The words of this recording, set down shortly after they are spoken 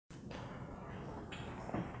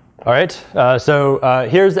All right,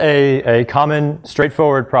 here's a common,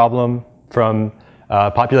 straightforward problem from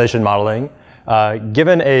population modeling.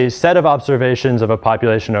 Given a set of observations of a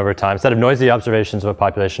population over time, set of noisy observations of a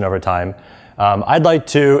population over time, I'd like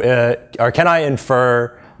to, or can I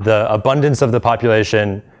infer the abundance of the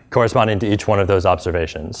population corresponding to each one of those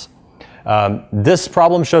observations? This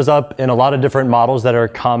problem shows up in a lot of different models that are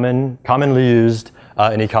commonly used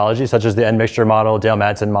in ecology, such as the N-mixture model,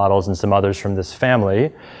 Dale-Madsen models, and some others from this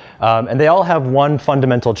family. And they all have one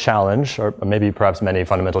fundamental challenge, or maybe perhaps many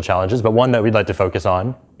fundamental challenges, but one that we'd like to focus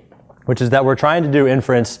on, which is that we're trying to do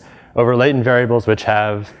inference over latent variables which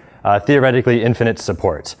have theoretically infinite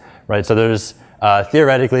support, right? So there's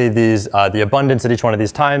theoretically the abundance at each one of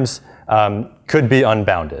these times could be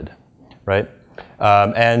unbounded, right?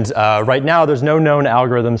 Right now there's no known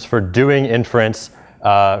algorithms for doing inference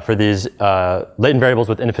for these latent variables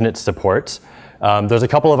with infinite support. There's a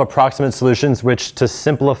couple of approximate solutions which, to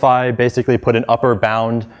simplify, basically put an upper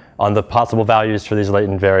bound on the possible values for these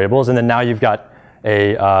latent variables, and then now you've got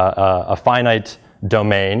a finite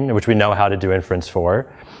domain which we know how to do inference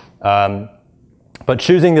for. But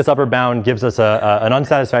choosing this upper bound gives us an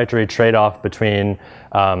unsatisfactory trade-off between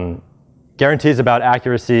guarantees about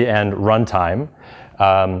accuracy and runtime,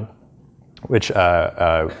 which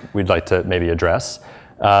we'd like to maybe address.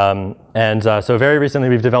 So very recently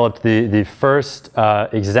we've developed the first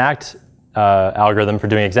exact algorithm for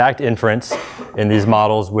doing exact inference in these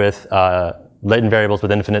models with latent variables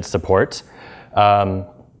with infinite support.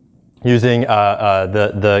 Using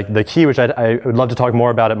the key, which I would love to talk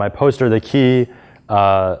more about at my poster, the key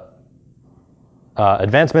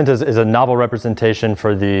advancement is a novel representation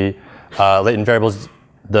for the latent variables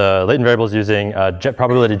using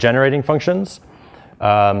probability generating functions.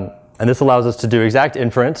 And this allows us to do exact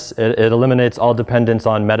inference. It eliminates all dependence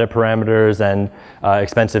on meta-parameters and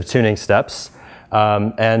expensive tuning steps.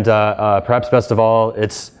 Perhaps best of all,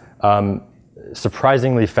 it's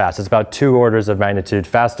surprisingly fast. It's about 2 orders of magnitude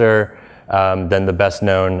faster than the best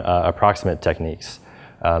known approximate techniques.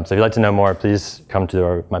 So if you'd like to know more, please come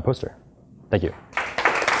to my poster. Thank you.